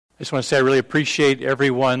just want to say I really appreciate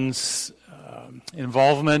everyone's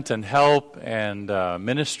involvement and help and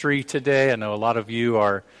ministry today. I know a lot of you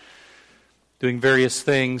are doing various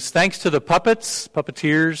things. Thanks to the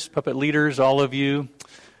puppeteers, puppet leaders, all of you.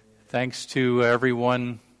 Thanks to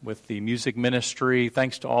everyone with the music ministry.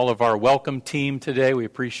 Thanks to all of our welcome team today. We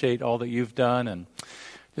appreciate all that you've done. And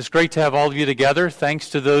it's great to have all of you together.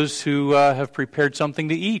 Thanks to those who have prepared something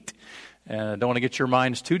to eat. And I don't want to get your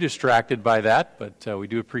minds too distracted by that, but we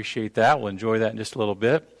do appreciate that. We'll enjoy that in just a little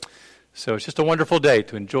bit. So it's just a wonderful day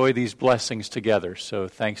to enjoy these blessings together. So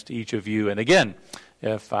thanks to each of you. And again,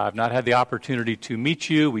 if I've not had the opportunity to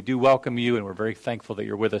meet you, we do welcome you, and we're very thankful that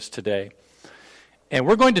you're with us today. And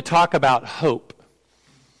we're going to talk about hope.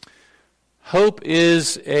 Hope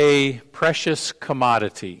is a precious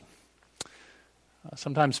commodity.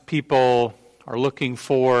 Sometimes people are looking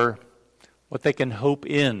for what they can hope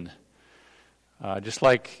in. Just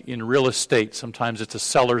like in real estate, sometimes it's a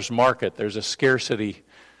seller's market. There's a scarcity,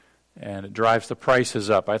 and it drives the prices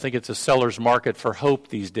up. I think it's a seller's market for hope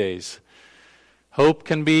these days. Hope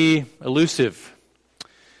can be elusive.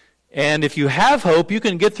 And if you have hope, you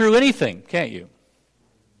can get through anything, can't you?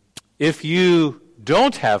 If you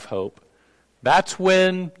don't have hope, that's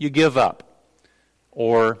when you give up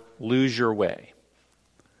or lose your way.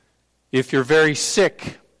 If you're very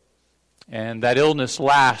sick, and that illness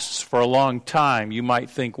lasts for a long time, you might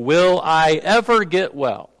think, will I ever get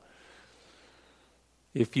well?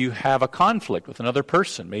 If you have a conflict with another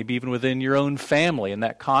person, maybe even within your own family, and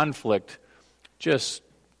that conflict just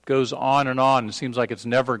goes on, and it seems like it's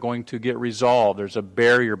never going to get resolved. There's a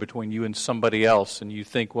barrier between you and somebody else, and you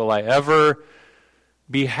think, will I ever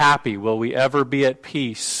be happy? Will we ever be at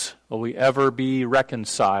peace? Will we ever be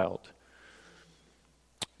reconciled?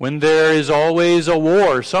 When there is always a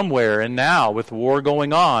war somewhere, and now with war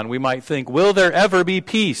going on, we might think, will there ever be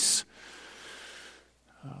peace?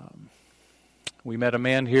 We met a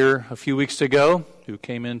man here a few weeks ago who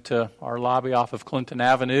came into our lobby off of Clinton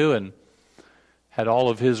Avenue and had all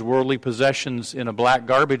of his worldly possessions in a black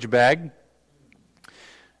garbage bag.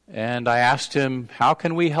 And I asked him, how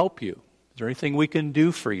can we help you? Is there anything we can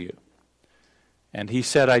do for you? And he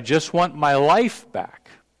said, I just want my life back.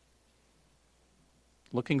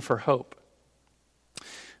 Looking for hope.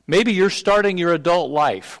 Maybe you're starting your adult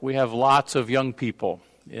life. We have lots of young people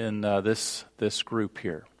in this group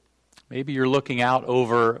here. Maybe you're looking out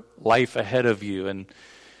over life ahead of you, and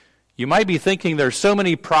you might be thinking, there's so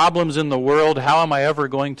many problems in the world, how am I ever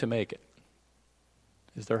going to make it?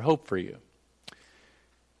 Is there hope for you?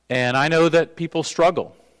 And I know that people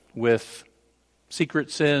struggle with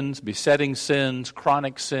secret sins, besetting sins,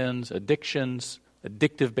 chronic sins, addictions,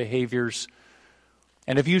 addictive behaviors.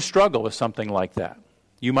 And if you struggle with something like that,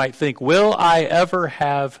 you might think, will I ever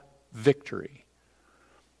have victory?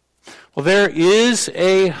 Well, there is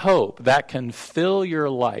a hope that can fill your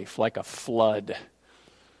life like a flood.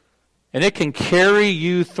 And it can carry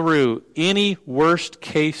you through any worst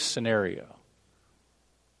case scenario.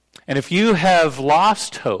 And if you have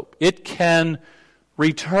lost hope, it can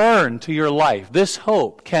return to your life. This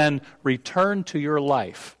hope can return to your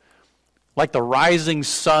life like the rising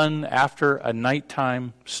sun after a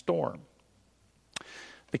nighttime storm.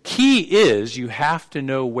 The key is you have to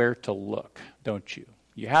know where to look, don't you?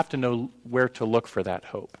 You have to know where to look for that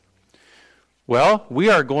hope. Well, we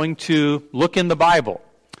are going to look in the Bible.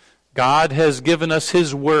 God has given us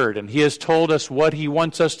His Word, and He has told us what He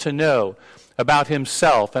wants us to know about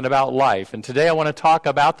Himself and about life. And today I want to talk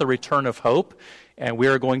about the return of hope, and we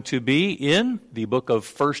are going to be in the book of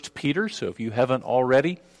 1 Peter. So if you haven't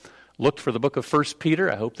already looked for the book of 1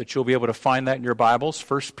 Peter, I hope that you'll be able to find that in your Bibles,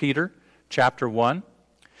 1 Peter chapter 1.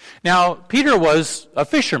 Now, Peter was a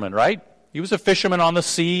fisherman, right? He was a fisherman on the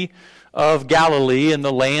Sea of Galilee in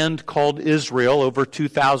the land called Israel over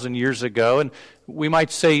 2,000 years ago. And we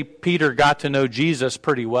might say Peter got to know Jesus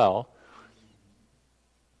pretty well.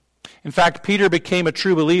 In fact, Peter became a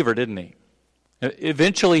true believer, didn't he?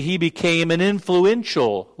 Eventually, he became an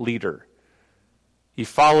influential leader. He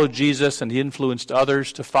followed Jesus, and he influenced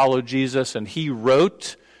others to follow Jesus, and he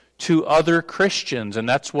wrote to other Christians. And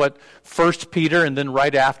that's what 1 Peter, and then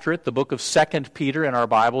right after it, the book of 2 Peter in our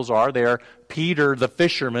Bibles are. They are Peter the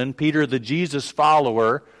fisherman, Peter the Jesus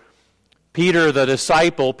follower, Peter the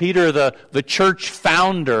disciple, Peter the church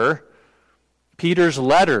founder, Peter's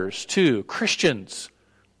letters to Christians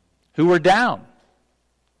who were down,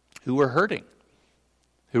 who were hurting,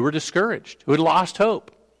 who were discouraged, who had lost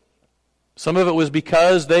hope. Some of it was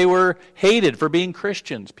because they were hated for being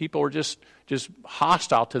Christians. People were just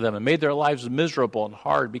hostile to them and made their lives miserable and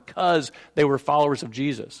hard because they were followers of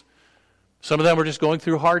Jesus. Some of them were just going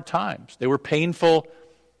through hard times. They were painful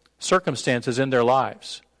circumstances in their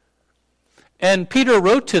lives. And Peter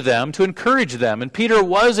wrote to them to encourage them. And Peter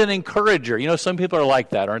was an encourager. You know, some people are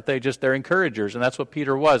like that, aren't they? They're encouragers. And that's what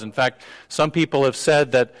Peter was. In fact, some people have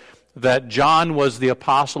said that John was the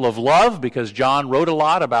apostle of love because John wrote a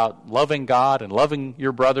lot about loving God and loving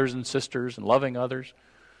your brothers and sisters and loving others.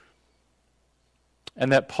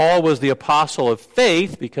 And that Paul was the apostle of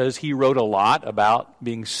faith because he wrote a lot about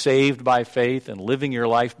being saved by faith and living your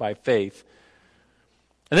life by faith.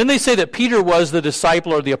 And then they say that Peter was the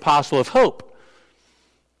disciple or the apostle of hope.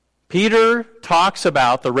 Peter talks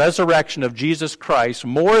about the resurrection of Jesus Christ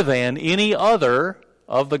more than any other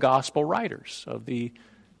of the gospel writers, of the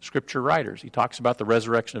scripture writers. He talks about the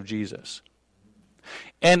resurrection of Jesus.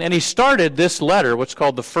 And he started this letter, what's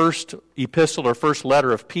called the first epistle or first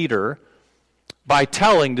letter of Peter, by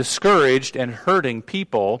telling discouraged and hurting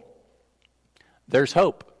people, there's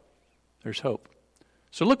hope. There's hope.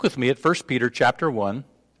 So look with me at 1 Peter chapter 1,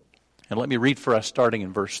 and let me read for us starting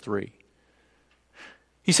in verse 3.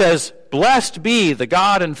 He says, "Blessed be the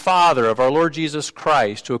God and Father of our Lord Jesus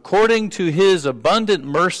Christ, who according to his abundant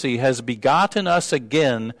mercy has begotten us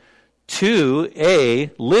again to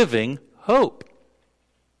a living hope,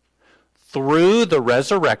 through the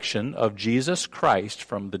resurrection of Jesus Christ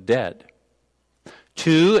from the dead,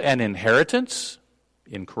 to an inheritance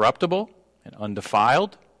incorruptible and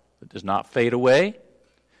undefiled, that does not fade away,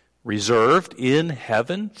 reserved in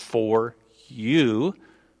heaven for you,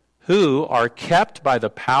 who are kept by the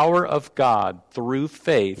power of God through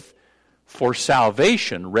faith for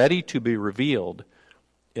salvation, ready to be revealed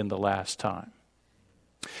in the last time."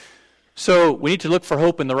 So we need to look for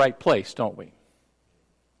hope in the right place, don't we?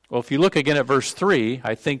 Well, if you look again at verse 3,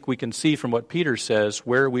 I think we can see from what Peter says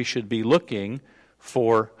where we should be looking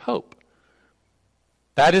for hope.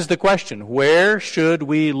 That is the question. Where should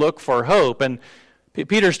we look for hope? And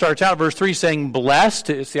Peter starts out verse 3 saying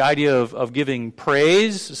blessed. It's the idea of giving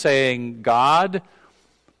praise, saying God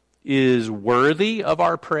is worthy of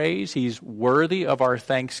our praise. He's worthy of our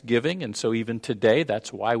thanksgiving. And so even today,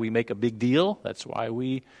 that's why we make a big deal. That's why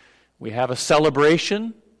we have a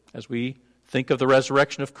celebration as we think of the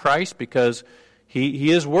resurrection of Christ, because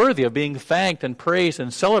he is worthy of being thanked and praised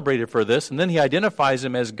and celebrated for this. And then he identifies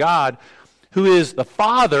him as God, who is the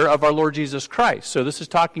Father of our Lord Jesus Christ. So this is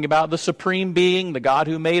talking about the supreme being, the God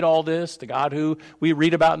who made all this, the God who we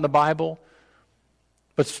read about in the Bible,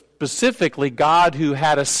 but specifically God who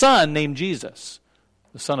had a son named Jesus,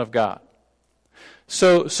 the Son of God.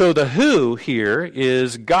 So the who here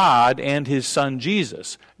is God and his Son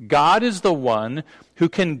Jesus. God is the one who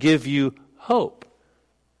can give you hope.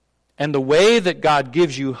 And the way that God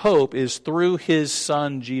gives you hope is through his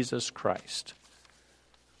Son Jesus Christ.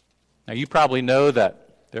 Now, you probably know that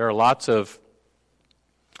there are lots of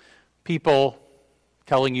people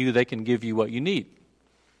telling you they can give you what you need.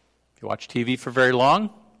 If you watch TV for very long,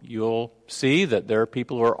 you'll see that there are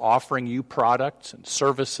people who are offering you products and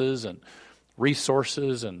services and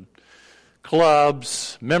resources and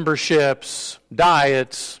clubs, memberships,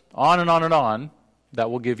 diets, on and on and on, that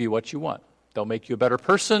will give you what you want. They'll make you a better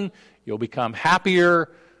person. You'll become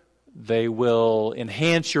happier. They will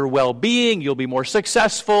enhance your well-being. You'll be more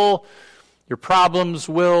successful. Your problems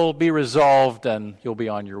will be resolved, and you'll be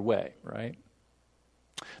on your way, right?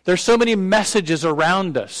 There's so many messages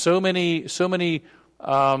around us, so many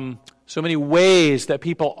ways that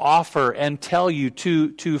people offer and tell you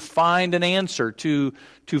to find an answer, to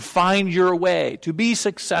find your way, to be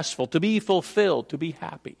successful, to be fulfilled, to be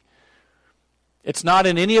happy. It's not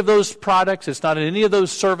in any of those products. It's not in any of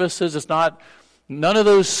those services. It's not none of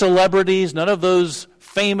those celebrities, none of those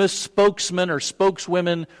famous spokesmen or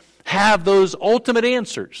spokeswomen have those ultimate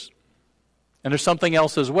answers. And there's something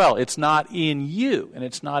else as well. It's not in you, and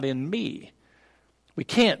it's not in me. We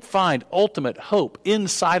can't find ultimate hope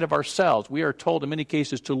inside of ourselves. We are told in many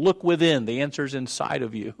cases to look within. The answer's inside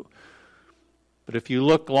of you. But if you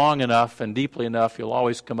look long enough and deeply enough, you'll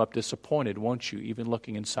always come up disappointed, won't you? Even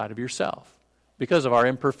looking inside of yourself. Because of our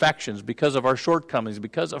imperfections, because of our shortcomings,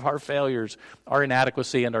 because of our failures, our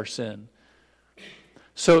inadequacy, and our sin.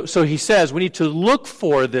 So he says we need to look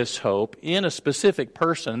for this hope in a specific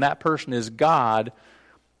person, and that person is God,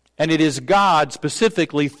 and it is God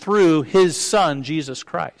specifically through his Son, Jesus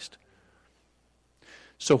Christ.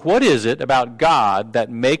 So what is it about God that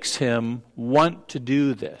makes him want to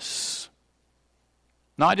do this?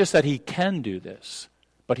 Not just that he can do this,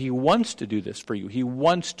 but he wants to do this for you. He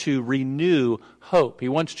wants to renew hope. He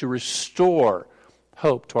wants to restore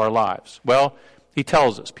hope to our lives. Well, he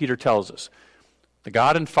tells us, Peter tells us, the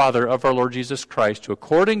God and Father of our Lord Jesus Christ, who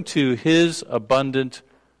according to his abundant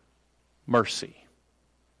mercy.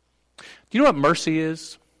 Do you know what mercy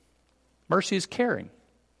is? Mercy is caring.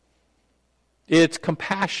 It's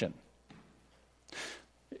compassion.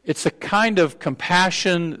 It's a kind of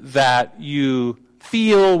compassion that you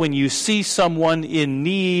feel when you see someone in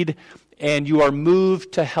need and you are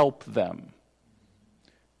moved to help them.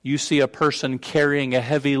 You see a person carrying a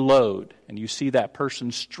heavy load, and you see that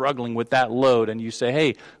person struggling with that load, and you say,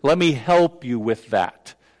 hey, let me help you with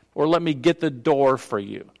that, or let me get the door for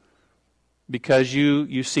you, because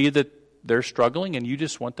you see that they're struggling and you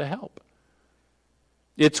just want to help.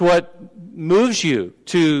 It's what moves you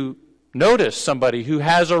to notice somebody who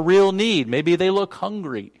has a real need. Maybe they look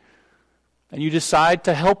hungry, and you decide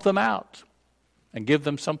to help them out and give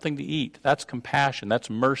them something to eat. That's compassion. That's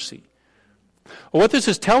mercy. Well, what this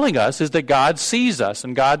is telling us is that God sees us,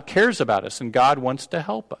 and God cares about us, and God wants to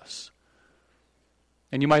help us.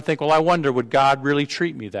 And you might think, well, I wonder, would God really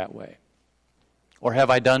treat me that way? Or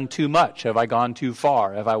have I done too much? Have I gone too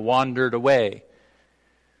far? Have I wandered away?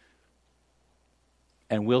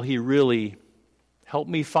 And will He really help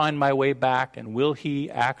me find my way back? And will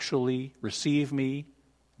He actually receive me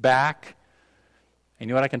back? And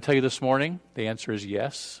you know what I can tell you this morning? The answer is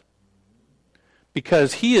yes.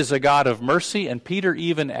 Because He is a God of mercy, and Peter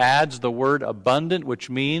even adds the word abundant, which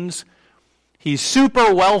means He's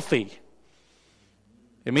super wealthy.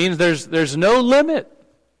 It means there's no limit.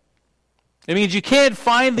 It means you can't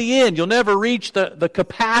find the end. You'll never reach the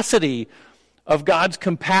capacity of God's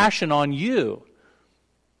compassion on you,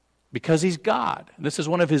 because He's God. This is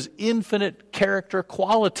one of His infinite character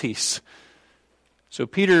qualities. So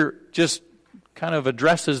Peter just kind of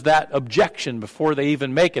addresses that objection before they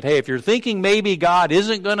even make it. Hey, if you're thinking maybe God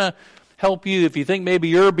isn't going to help you, if you think maybe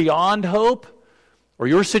you're beyond hope, or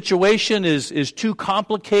your situation is too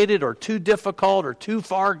complicated or too difficult or too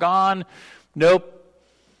far gone, nope.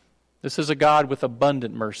 This is a God with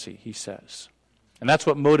abundant mercy, he says. And that's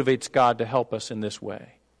what motivates God to help us in this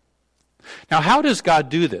way. Now, how does God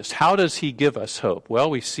do this? How does He give us hope? Well,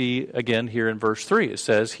 we see again here in verse 3. It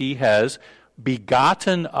says, He has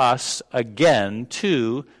begotten us again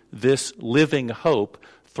to this living hope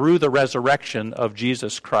through the resurrection of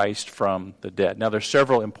Jesus Christ from the dead. Now, there's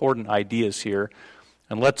several important ideas here,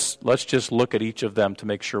 and let's just look at each of them to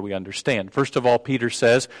make sure we understand. First of all, Peter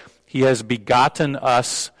says, He has begotten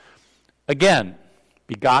us again.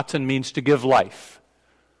 Begotten means to give life.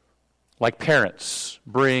 Like parents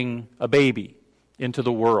bring a baby into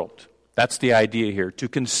the world. That's the idea here. To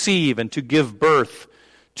conceive and to give birth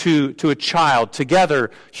to a child. Together,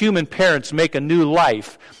 human parents make a new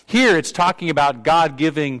life. Here it's talking about God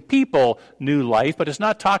giving people new life, but it's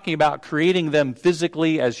not talking about creating them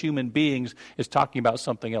physically as human beings. It's talking about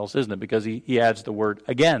something else, isn't it? Because he adds the word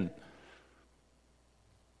again.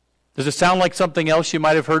 Does it sound like something else you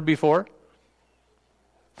might have heard before?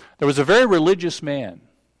 There was a very religious man.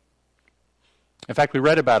 In fact, we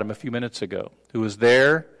read about him a few minutes ago, who was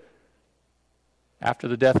there after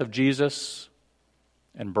the death of Jesus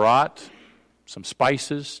and brought some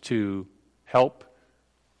spices to help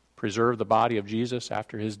preserve the body of Jesus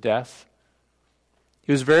after his death.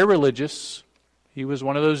 He was very religious. He was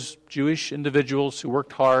one of those Jewish individuals who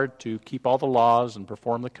worked hard to keep all the laws and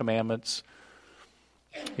perform the commandments.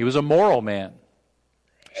 He was a moral man.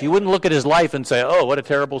 He wouldn't look at his life and say, oh, what a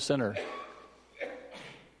terrible sinner.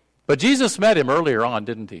 But Jesus met him earlier on,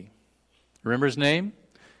 didn't He? Remember his name?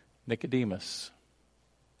 Nicodemus.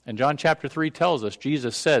 And John chapter 3 tells us,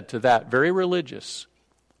 Jesus said to that very religious,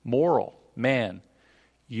 moral man,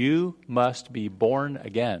 you must be born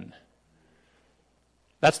again.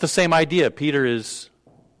 That's the same idea Peter is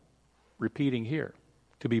repeating here,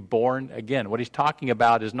 to be born again. What he's talking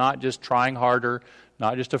about is not just trying harder,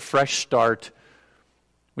 not just a fresh start.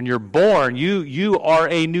 When you're born, you are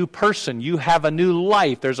a new person. You have a new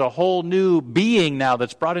life. There's a whole new being now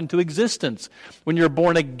that's brought into existence. When you're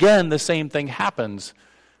born again, the same thing happens.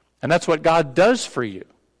 And that's what God does for you.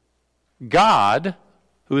 God,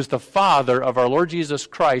 who is the Father of our Lord Jesus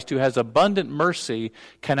Christ, who has abundant mercy,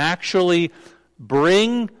 can actually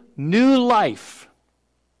bring new life.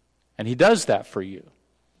 And He does that for you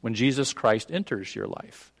when Jesus Christ enters your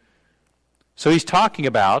life. So He's talking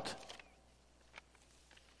about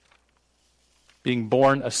being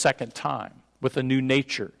born a second time with a new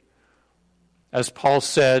nature. As Paul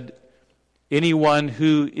said, anyone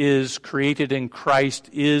who is created in Christ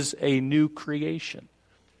is a new creation.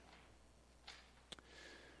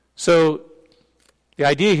 So the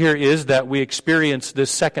idea here is that we experience this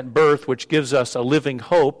second birth, which gives us a living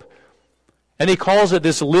hope. And he calls it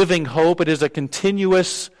this living hope. It is a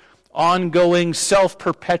continuous, ongoing,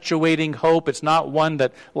 self-perpetuating hope. It's not one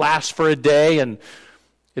that lasts for a day and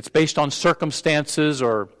it's based on circumstances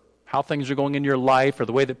or how things are going in your life or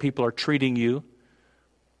the way that people are treating you.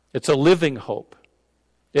 It's a living hope.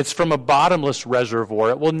 It's from a bottomless reservoir.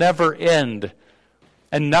 It will never end.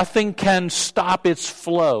 And nothing can stop its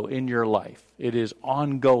flow in your life. It is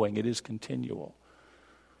ongoing. It is continual.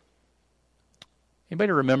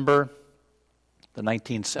 Anybody remember the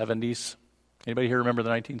 1970s? Anybody here remember the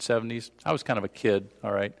 1970s? I was kind of a kid,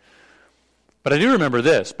 all right. But I do remember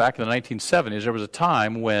this. Back in the 1970s, there was a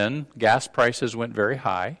time when gas prices went very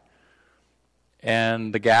high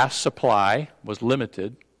and the gas supply was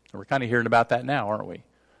limited. And we're kind of hearing about that now, aren't we?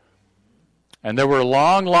 And there were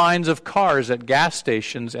long lines of cars at gas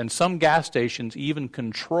stations, and some gas stations even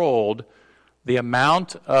controlled the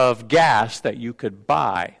amount of gas that you could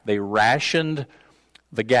buy. They rationed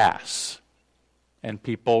the gas. And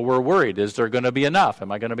people were worried, is there going to be enough?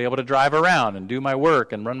 Am I going to be able to drive around and do my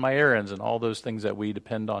work and run my errands and all those things that we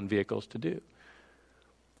depend on vehicles to do?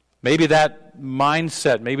 Maybe that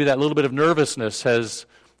mindset, maybe that little bit of nervousness has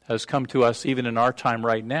come to us even in our time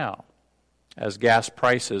right now, as gas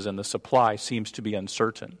prices and the supply seems to be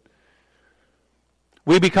uncertain.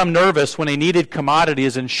 We become nervous when a needed commodity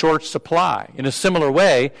is in short supply. In a similar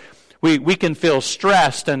way, we can feel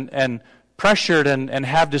stressed and pressured and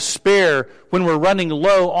have despair when we're running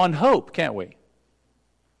low on hope, can't we?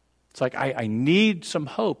 It's like, I need some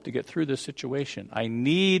hope to get through this situation. I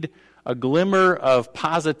need a glimmer of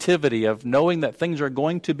positivity, of knowing that things are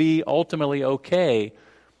going to be ultimately okay,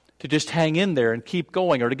 to just hang in there and keep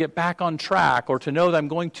going, or to get back on track, or to know that I'm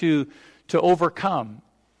going to overcome.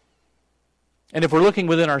 And if we're looking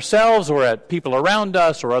within ourselves or at people around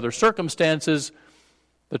us or other circumstances,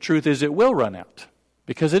 the truth is it will run out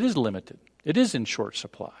because it is limited. It is in short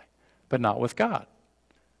supply, but not with God,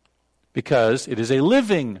 because it is a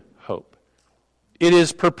living hope. It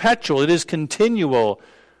is perpetual. It is continual.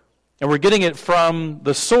 And we're getting it from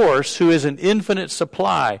the source who is an infinite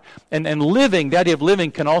supply. And living, the idea of living,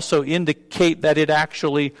 can also indicate that it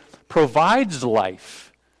actually provides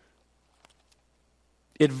life.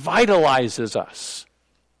 It vitalizes us.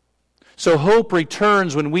 So hope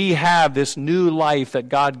returns when we have this new life that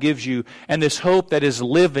God gives you, and this hope that is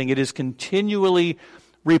living. It is continually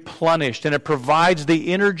replenished, and it provides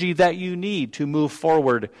the energy that you need to move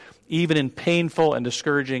forward, even in painful and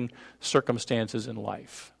discouraging circumstances in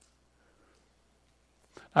life.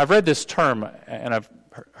 I've read this term, and I've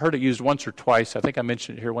heard it used once or twice. I think I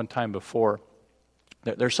mentioned it here one time before.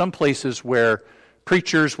 There are some places where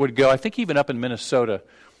preachers would go, I think even up in Minnesota,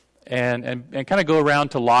 and kind of go around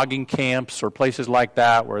to logging camps or places like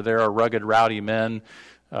that where there are rugged, rowdy men,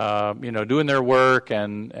 doing their work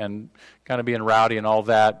and kind of being rowdy and all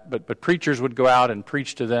that. But preachers would go out and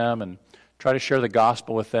preach to them and try to share the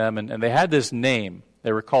gospel with them. And they had this name.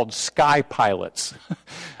 They were called sky pilots.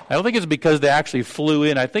 I don't think it's because they actually flew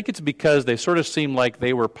in. I think it's because they sort of seemed like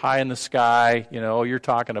they were pie in the sky. You're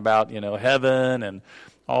talking about, heaven and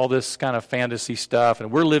all this kind of fantasy stuff.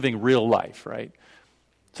 And we're living real life, right?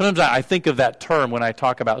 Sometimes I think of that term when I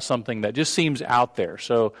talk about something that just seems out there.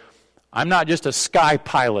 So I'm not just a sky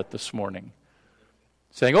pilot this morning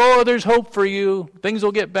saying, oh, there's hope for you. Things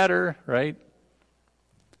will get better, right?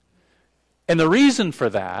 And the reason for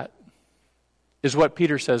that is what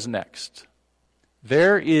Peter says next.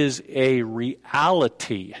 There is a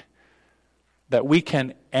reality that we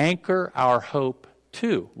can anchor our hope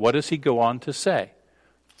to. What does he go on to say?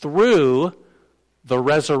 Through the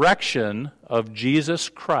resurrection of Jesus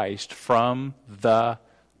Christ from the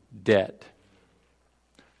dead.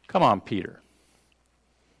 Come on, Peter.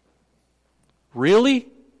 Really?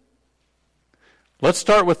 Let's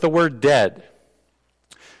start with the word dead.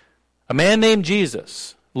 A man named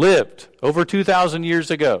Jesus lived over 2,000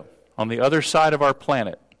 years ago on the other side of our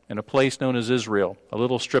planet in a place known as Israel, a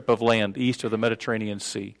little strip of land east of the Mediterranean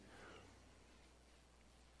Sea.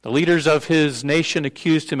 The leaders of his nation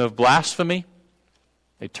accused him of blasphemy.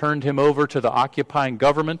 They turned him over to the occupying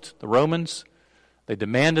government, the Romans. They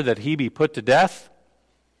demanded that he be put to death.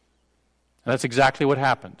 And that's exactly what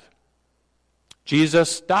happened.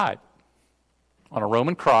 Jesus died on a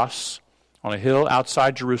Roman cross on a hill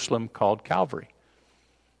outside Jerusalem called Calvary.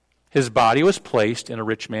 His body was placed in a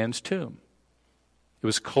rich man's tomb. It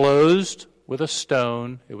was closed with a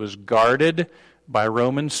stone. It was guarded by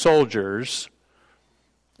Roman soldiers.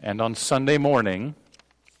 And on Sunday morning,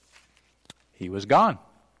 he was gone.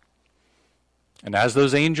 And as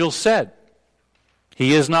those angels said,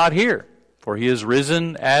 he is not here, for he is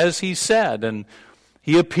risen as he said. And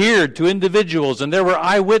he appeared to individuals, and there were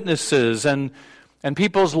eyewitnesses, and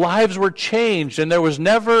people's lives were changed, and there was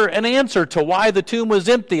never an answer to why the tomb was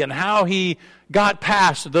empty and how he got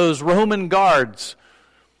past those Roman guards.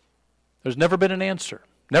 There's never been an answer,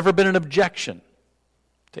 never been an objection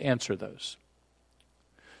to answer those.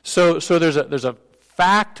 So there's a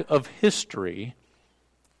fact of history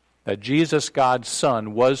that Jesus, God's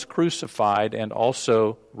Son, was crucified and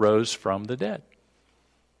also rose from the dead.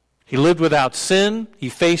 He lived without sin. He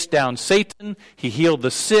faced down Satan. He healed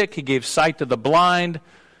the sick. He gave sight to the blind.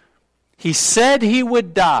 He said he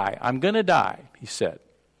would die. I'm going to die, he said.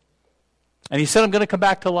 And he said, I'm going to come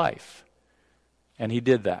back to life. And he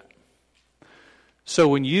did that. So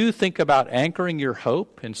when you think about anchoring your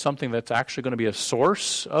hope in something that's actually going to be a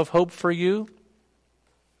source of hope for you,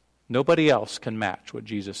 nobody else can match what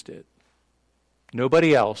Jesus did.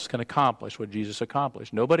 Nobody else can accomplish what Jesus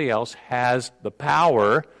accomplished. Nobody else has the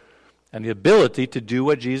power and the ability to do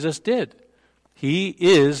what Jesus did. He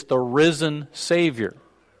is the risen Savior.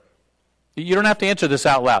 You don't have to answer this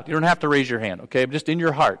out loud. You don't have to raise your hand, okay? Just in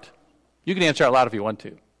your heart. You can answer out loud if you want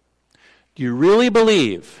to. Do you really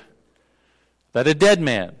believe that a dead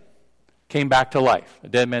man came back to life? A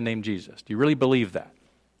dead man named Jesus. Do you really believe that?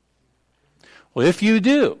 Well, if you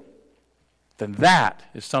do, then that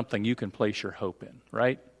is something you can place your hope in,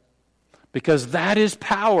 right? Because that is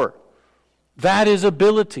power. That is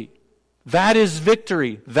ability. That is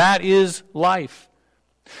victory. That is life.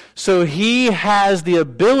 So he has the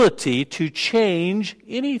ability to change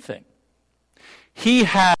anything. He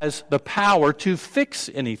has the power to fix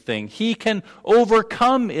anything. He can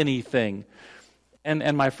overcome anything.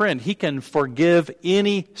 And my friend, he can forgive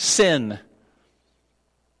any sin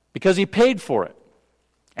because he paid for it.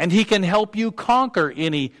 And he can help you conquer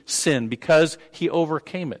any sin because he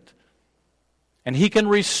overcame it. And he can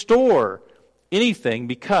restore anything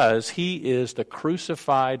because he is the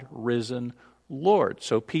crucified, risen Lord.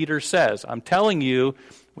 So Peter says, I'm telling you,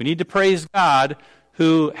 we need to praise God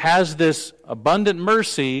who has this abundant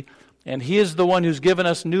mercy, and he is the one who's given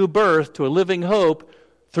us new birth to a living hope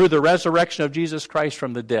through the resurrection of Jesus Christ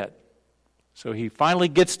from the dead. So he finally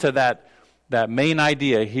gets to that main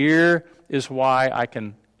idea. Here is why I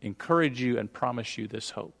can encourage you and promise you this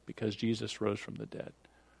hope, because Jesus rose from the dead.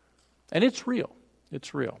 And it's real.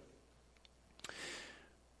 It's real.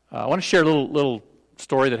 I want to share a little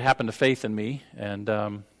story that happened to Faith and me, and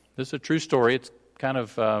this is a true story. It's kind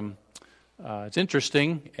of it's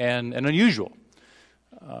interesting and unusual.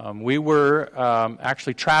 We were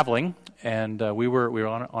actually traveling, and we were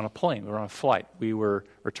on a plane. We were on a flight. We were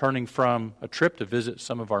returning from a trip to visit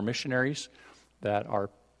some of our missionaries that our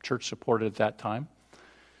church supported at that time,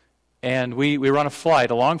 and we were on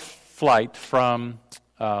a long flight from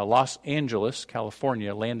Los Angeles,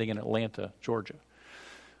 California, landing in Atlanta, Georgia.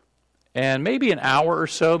 And maybe an hour or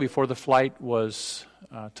so before the flight was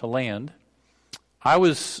to land,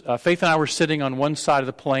 Faith and I were sitting on one side of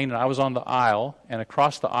the plane, and I was on the aisle, and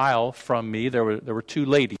across the aisle from me there were two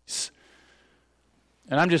ladies.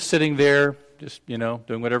 And I'm just sitting there, just,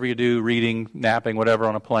 doing whatever you do, reading, napping, whatever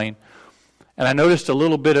on a plane. And I noticed a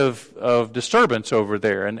little bit of disturbance over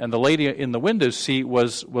there, and the lady in the window seat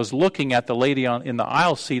was looking at the lady in the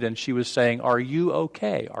aisle seat, and she was saying, "Are you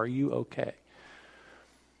okay? Are you okay?"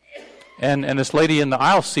 And this lady in the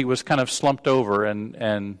aisle seat was kind of slumped over,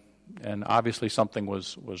 and obviously something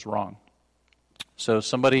was wrong. So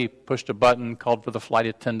somebody pushed a button, called for the flight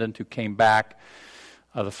attendant, who came back.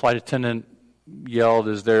 The flight attendant yelled,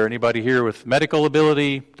 "Is there anybody here with medical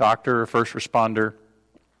ability, doctor, first responder,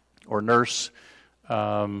 or nurse?"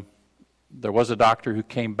 There was a doctor who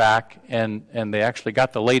came back, and they actually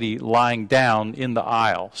got the lady lying down in the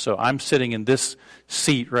aisle. So I'm sitting in this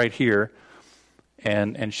seat right here,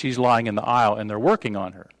 and she's lying in the aisle, and they're working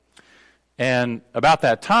on her. And about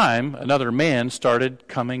that time, another man started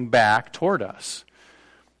coming back toward us.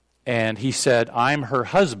 And he said, "I'm her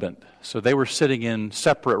husband." So they were sitting in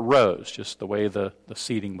separate rows, just the way the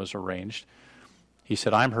seating was arranged. He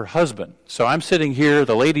said, "I'm her husband." So I'm sitting here,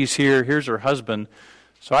 the lady's here, here's her husband.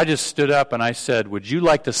 So I just stood up and I said, "Would you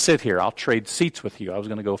like to sit here? I'll trade seats with you." I was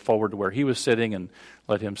going to go forward to where he was sitting and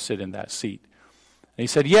let him sit in that seat. And he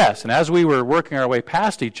said, "Yes." And as we were working our way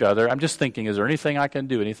past each other, I'm just thinking, is there anything I can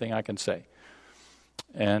do, anything I can say?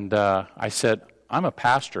 And I said, "I'm a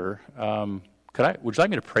pastor. Would you like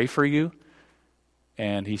me to pray for you?"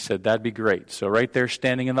 And he said, "That'd be great." So right there,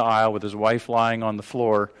 standing in the aisle with his wife lying on the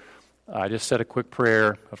floor, I just said a quick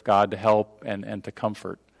prayer of God to help and to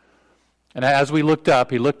comfort. And as we looked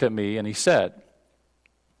up, he looked at me and he said,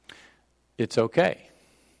 "It's okay.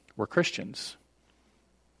 We're Christians.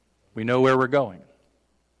 We know where we're going."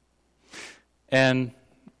 And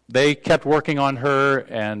they kept working on her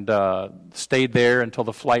and stayed there until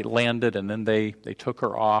the flight landed, and then they took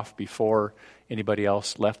her off before anybody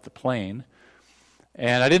else left the plane.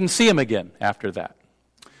 And I didn't see him again after that.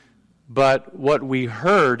 But what we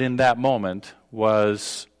heard in that moment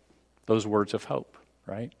was those words of hope,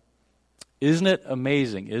 right? Isn't it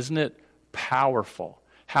amazing? Isn't it powerful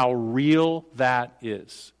how real that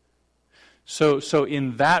is? So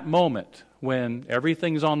in that moment, when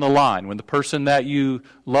everything's on the line, when the person that you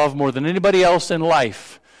love more than anybody else in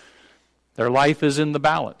life, their life is in the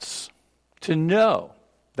balance, to know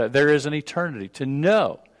that there is an eternity, to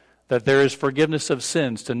know that there is forgiveness of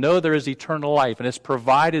sins, to know there is eternal life, and it's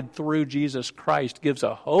provided through Jesus Christ, gives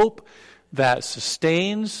a hope that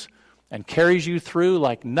sustains and carries you through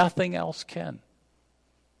like nothing else can.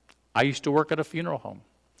 I used to work at a funeral home.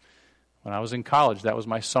 When I was in college, that was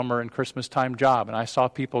my summer and Christmas time job, and I saw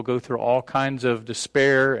people go through all kinds of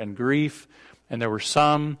despair and grief, and there were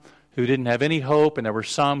some who didn't have any hope, and there were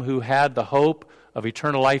some who had the hope of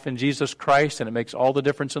eternal life in Jesus Christ, and it makes all the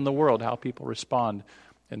difference in the world how people respond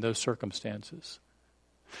in those circumstances.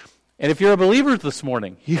 And if you're a believer this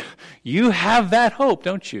morning, you have that hope,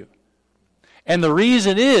 don't you? And the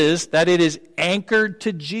reason is that it is anchored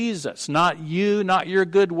to Jesus, not you, not your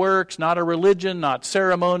good works, not a religion, not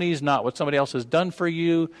ceremonies, not what somebody else has done for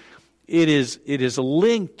you. It is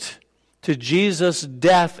linked to Jesus'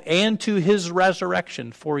 death and to his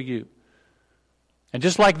resurrection for you. And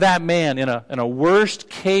just like that man in a worst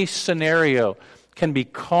case scenario can be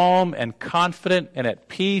calm and confident and at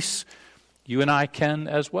peace, you and I can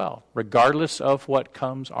as well, regardless of what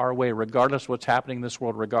comes our way, regardless of what's happening in this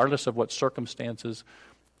world, regardless of what circumstances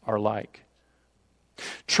are like.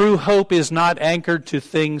 True hope is not anchored to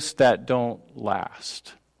things that don't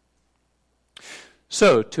last.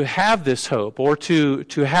 So, to have this hope, or to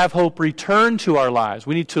have hope return to our lives,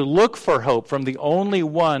 we need to look for hope from the only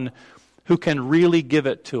one who can really give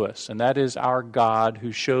it to us, and that is our God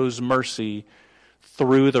who shows mercy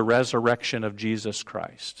through the resurrection of Jesus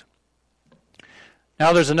Christ.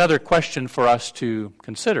 Now there's another question for us to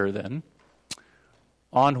consider then.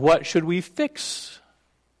 On what should we fix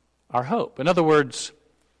our hope? In other words,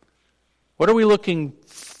 what are we looking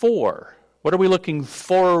for? What are we looking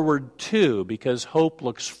forward to? Because hope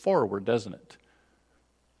looks forward, doesn't it?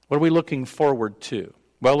 What are we looking forward to?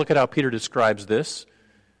 Well, look at how Peter describes this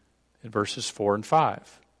in verses 4 and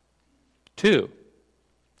 5. 2,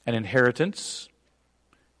 an inheritance.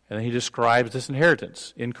 And then he describes this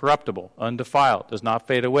inheritance, incorruptible, undefiled, does not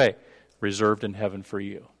fade away, reserved in heaven for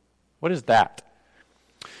you. What is that?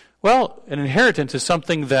 Well, an inheritance is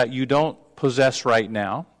something that you don't possess right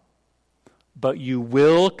now, but you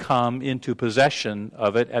will come into possession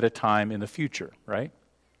of it at a time in the future, right?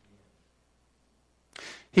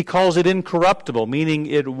 He calls it incorruptible, meaning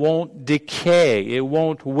it won't decay, it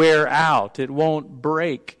won't wear out, it won't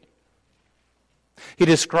break. He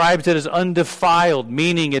describes it as undefiled,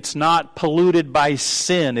 meaning it's not polluted by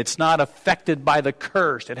sin. It's not affected by the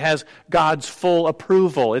curse. It has God's full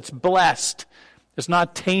approval. It's blessed. It's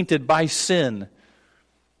not tainted by sin.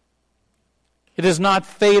 It does not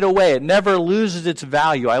fade away. It never loses its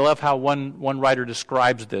value. I love how one writer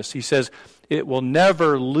describes this. He says, it will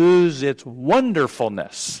never lose its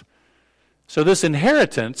wonderfulness. So this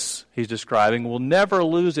inheritance, he's describing, will never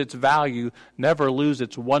lose its value, never lose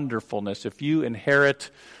its wonderfulness. If you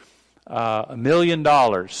inherit $1 million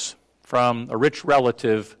from a rich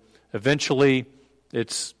relative, eventually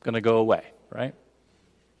it's going to go away, right?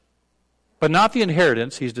 But not the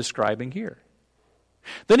inheritance he's describing here.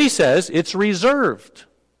 Then he says it's reserved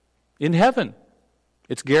in heaven.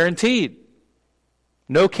 It's guaranteed.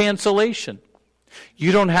 No cancellation.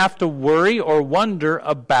 You don't have to worry or wonder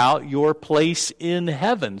about your place in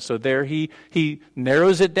heaven. So there he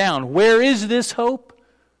narrows it down. Where is this hope?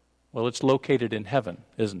 Well, it's located in heaven,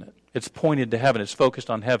 isn't it? It's pointed to heaven. It's focused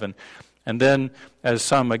on heaven. And then, as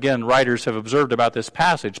some, again, writers have observed about this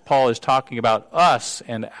passage, Paul is talking about us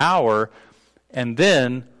and our, and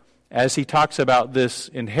then, as he talks about this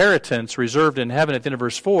inheritance reserved in heaven at the end of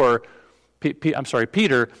verse 4,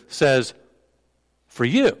 Peter says, for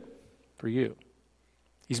you.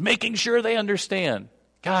 He's making sure they understand.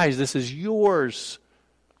 Guys, this is yours.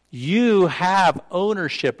 You have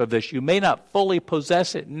ownership of this. You may not fully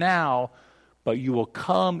possess it now, but you will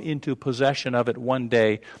come into possession of it one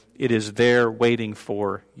day. It is there waiting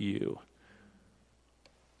for you.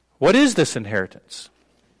 What is this inheritance?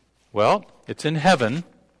 Well, it's in heaven.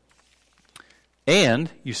 And,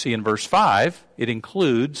 you see in verse 5, it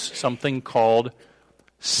includes something called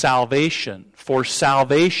salvation. For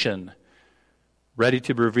salvation, ready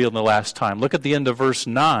to be revealed in the last time. Look at the end of verse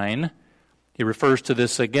 9. He refers to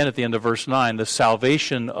this again at the end of verse 9, the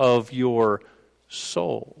salvation of your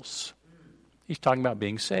souls. He's talking about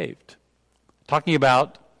being saved. Talking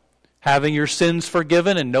about having your sins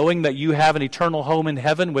forgiven and knowing that you have an eternal home in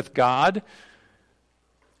heaven with God,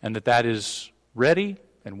 and that is ready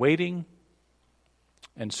and waiting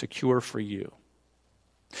and secure for you.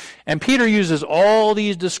 And Peter uses all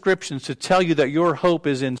these descriptions to tell you that your hope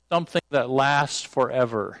is in something that lasts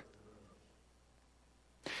forever.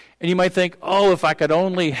 And you might think, oh, if I could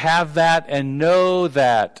only have that and know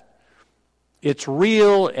that it's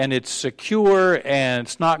real and it's secure and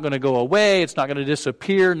it's not going to go away, it's not going to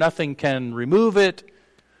disappear, nothing can remove it.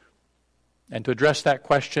 And to address that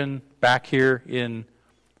question, back here in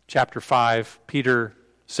chapter 5, Peter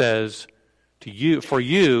says, for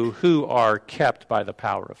you who are kept by the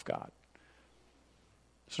power of God.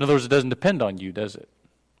 So in other words, it doesn't depend on you, does it?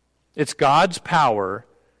 It's God's power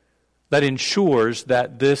that ensures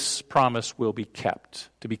that this promise will be kept.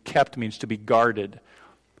 To be kept means to be guarded.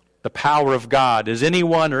 The power of God. Is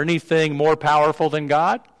anyone or anything more powerful than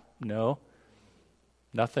God? No.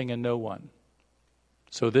 Nothing and no one.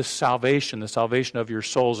 So this salvation, the salvation of your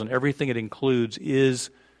souls and everything it includes, is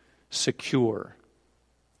secure.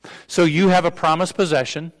 So you have a promised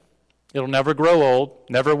possession. It'll never grow old,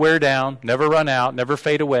 never wear down, never run out, never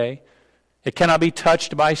fade away. It cannot be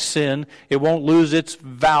touched by sin. It won't lose its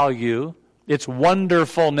value. Its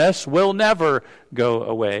wonderfulness will never go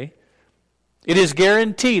away. It is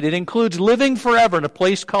guaranteed. It includes living forever in a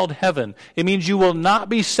place called heaven. It means you will not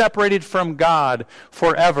be separated from God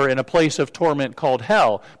forever in a place of torment called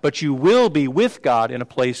hell, but you will be with God in a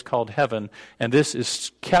place called heaven. And this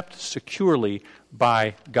is kept securely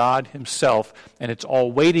by God himself, and it's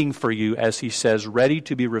all waiting for you, as he says, ready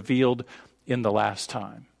to be revealed in the last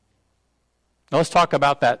time. Now let's talk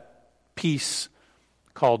about that piece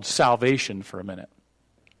called salvation for a minute.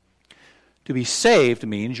 To be saved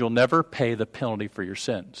means you'll never pay the penalty for your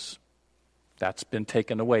sins. That's been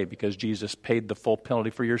taken away because Jesus paid the full penalty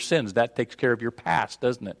for your sins. That takes care of your past,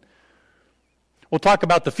 doesn't it? We'll talk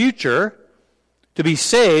about the future. To be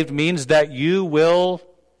saved means that you will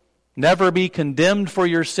never be condemned for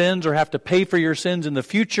your sins or have to pay for your sins in the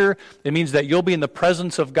future. It means that you'll be in the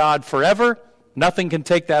presence of God forever. Nothing can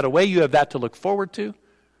take that away. You have that to look forward to.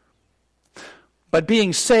 But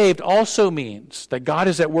being saved also means that God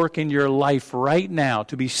is at work in your life right now.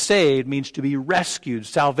 To be saved means to be rescued.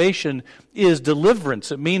 Salvation is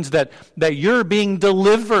deliverance. It means that you're being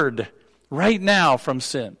delivered right now from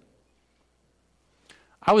sin.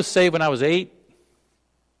 I was saved when I was 8.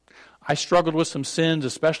 I struggled with some sins,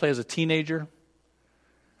 especially as a teenager.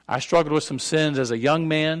 I struggled with some sins as a young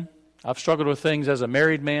man. I've struggled with things as a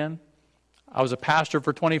married man. I was a pastor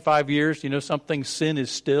for 25 years. You know something? Sin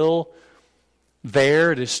is still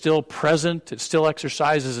there. It is still present. It still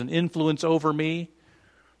exercises an influence over me.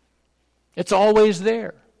 It's always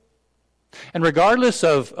there. And regardless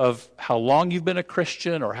of how long you've been a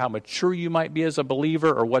Christian or how mature you might be as a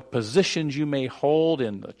believer or what positions you may hold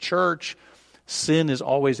in the church, sin is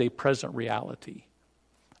always a present reality.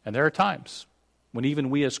 And there are times when even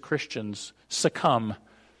we as Christians succumb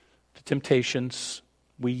to temptations.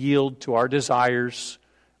 We yield to our desires.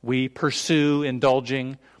 We pursue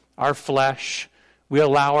indulging our flesh. We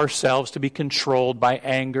allow ourselves to be controlled by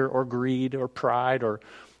anger or greed or pride or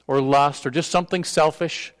lust or just something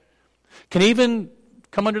selfish. Can even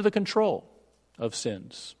come under the control of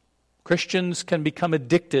sins. Christians can become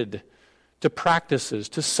addicted to practices,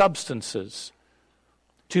 to substances,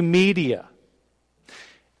 to media.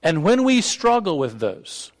 And when we struggle with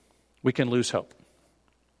those, we can lose hope.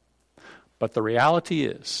 But the reality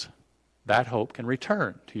is that hope can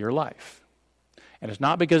return to your life. And it's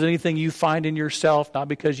not because anything you find in yourself, not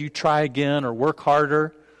because you try again or work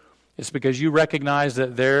harder. It's because you recognize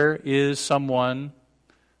that there is someone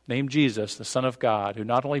named Jesus, the Son of God, who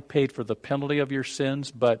not only paid for the penalty of your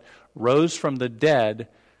sins, but rose from the dead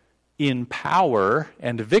in power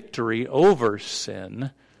and victory over sin.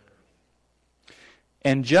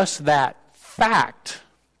 And just that fact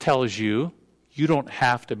tells you you don't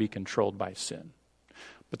have to be controlled by sin.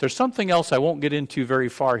 But there's something else I won't get into very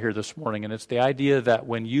far here this morning, and it's the idea that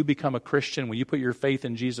when you become a Christian, when you put your faith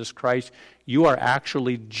in Jesus Christ, you are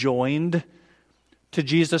actually joined to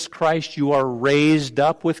Jesus Christ. You are raised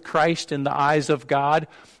up with Christ in the eyes of God,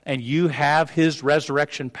 and you have His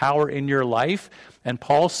resurrection power in your life. And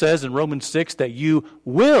Paul says in Romans 6 that you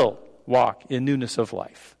will walk in newness of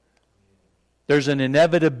life. There's an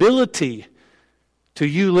inevitability to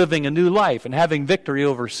you living a new life and having victory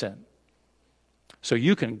over sin. So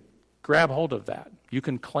you can grab hold of that. You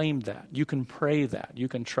can claim that. You can pray that. You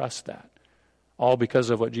can trust that. All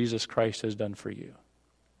because of what Jesus Christ has done for you.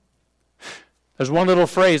 There's one little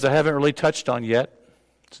phrase I haven't really touched on yet.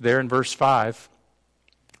 It's there in verse 5,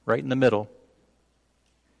 right in the middle.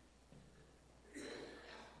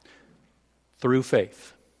 Through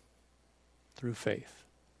faith. Through faith.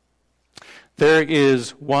 There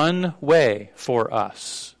is one way for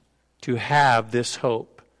us to have this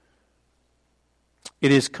hope.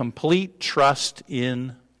 It is complete trust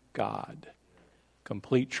in God.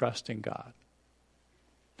 Complete trust in God.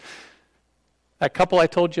 That couple I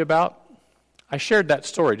told you about, I shared that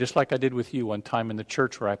story just like I did with you one time in the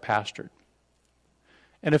church where I pastored.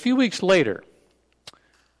 And a few weeks later,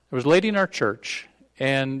 there was a lady in our church,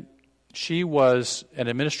 and she was an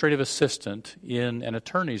administrative assistant in an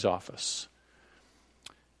attorney's office.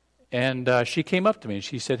 And she came up to me and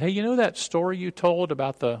she said, "Hey, you know that story you told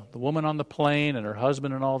about the woman on the plane and her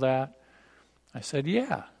husband and all that?" I said,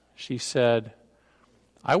 "Yeah." She said,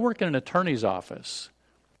 "I work in an attorney's office,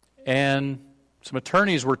 and some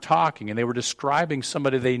attorneys were talking, and they were describing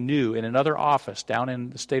somebody they knew in another office down in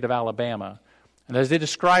the state of Alabama. And as they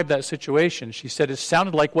described that situation, she said, it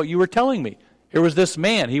sounded like what you were telling me. Here was this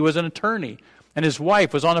man, he was an attorney, and his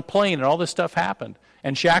wife was on a plane, and all this stuff happened,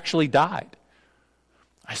 and she actually died."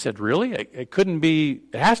 I said, "Really? It couldn't be,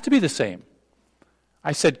 it has to be the same."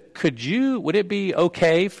 I said, would it be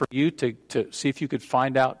okay for you to see if you could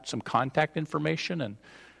find out some contact information and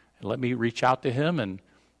let me reach out to him? And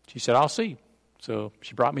she said, "I'll see." So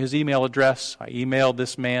she brought me his email address. I emailed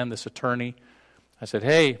this man, this attorney. I said,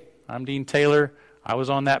 "Hey, I'm Dean Taylor. I was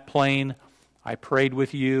on that plane. I prayed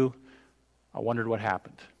with you. I wondered what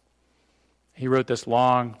happened." He wrote this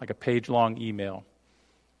long, like a page-long email.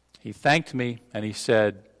 He thanked me, and he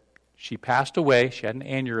said, she passed away. She had an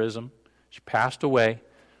aneurysm. She passed away.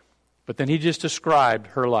 But then he just described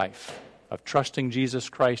her life of trusting Jesus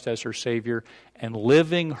Christ as her Savior and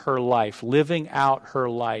living her life, living out her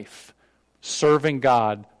life, serving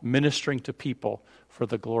God, ministering to people for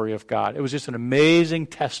the glory of God. It was just an amazing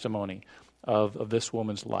testimony of this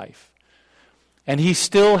woman's life. And he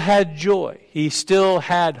still had joy. He still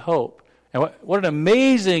had hope. And what an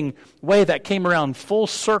amazing way that came around full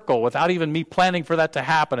circle without even me planning for that to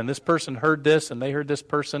happen. And this person heard this, and they heard this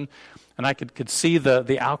person, and I could see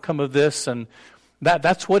the outcome of this. And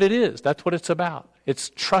that's what it is. That's what it's about. It's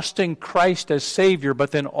trusting Christ as Savior,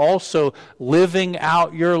 but then also living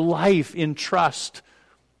out your life in trust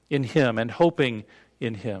in Him and hoping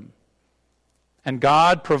in Him. And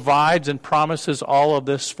God provides and promises all of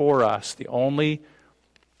this for us. The only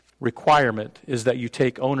requirement is that you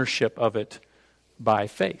take ownership of it by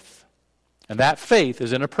faith. And that faith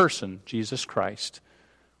is in a person, Jesus Christ,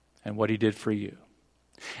 and what He did for you.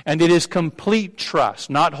 And it is complete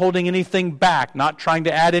trust, not holding anything back, not trying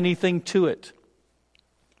to add anything to it,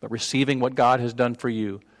 but receiving what God has done for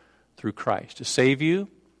you through Christ, to save you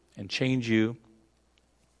and change you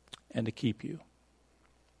and to keep you.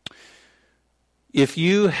 If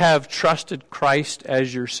you have trusted Christ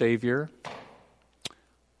as your Savior,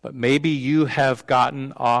 but maybe you have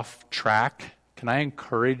gotten off track, can I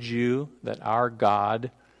encourage you that our God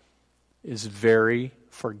is very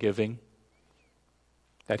forgiving,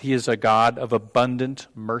 that He is a God of abundant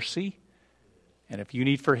mercy, and if you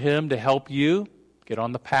need for Him to help you get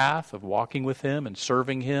on the path of walking with Him and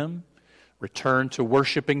serving Him, return to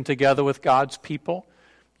worshiping together with God's people,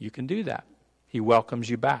 you can do that. He welcomes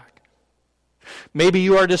you back. Maybe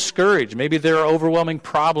you are discouraged. Maybe there are overwhelming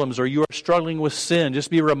problems, or you are struggling with sin.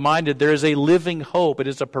 Just be reminded there is a living hope. It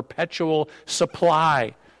is a perpetual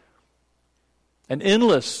supply, an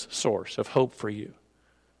endless source of hope for you.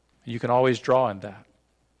 You can always draw on that.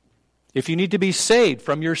 If you need to be saved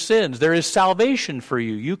from your sins, there is salvation for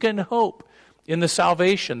you. You can hope in the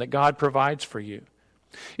salvation that God provides for you.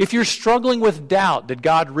 If you're struggling with doubt, did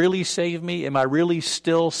God really save me? Am I really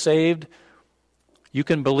still saved? You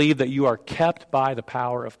can believe that you are kept by the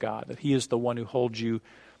power of God, that He is the one who holds you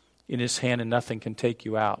in His hand and nothing can take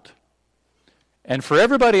you out. And for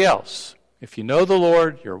everybody else, if you know the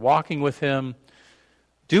Lord, you're walking with Him,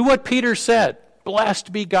 do what Peter said.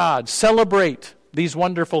 Blessed be God. Celebrate these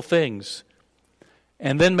wonderful things.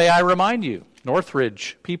 And then may I remind you,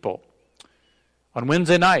 Northridge people, on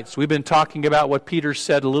Wednesday nights, we've been talking about what Peter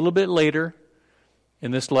said a little bit later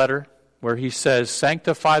in this letter, where he says,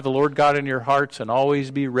 sanctify the Lord God in your hearts and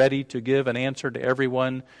always be ready to give an answer to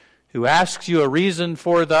everyone who asks you a reason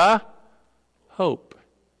for the hope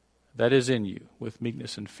that is in you with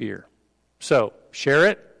meekness and fear. So, share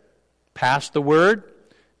it, pass the word,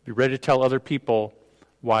 be ready to tell other people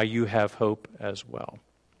why you have hope as well.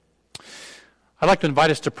 I'd like to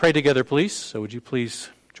invite us to pray together, please. So would you please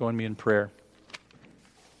join me in prayer?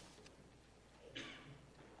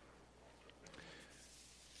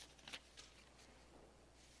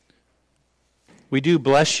 We do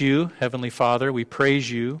bless you, Heavenly Father. We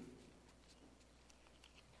praise you.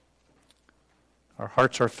 Our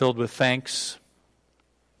hearts are filled with thanks.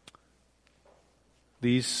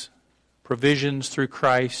 These provisions through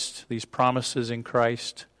Christ, these promises in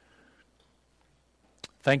Christ.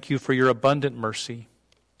 Thank you for your abundant mercy.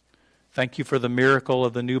 Thank you for the miracle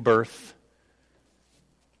of the new birth.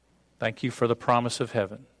 Thank you for the promise of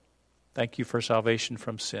heaven. Thank you for salvation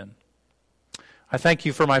from sin. I thank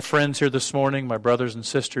you for my friends here this morning, my brothers and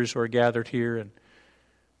sisters who are gathered here. And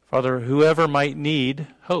Father, whoever might need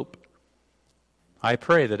hope, I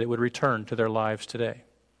pray that it would return to their lives today.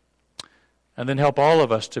 And then help all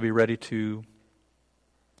of us to be ready to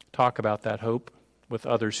talk about that hope with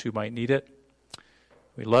others who might need it.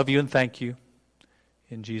 We love you and thank you.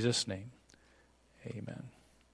 In Jesus' name, amen.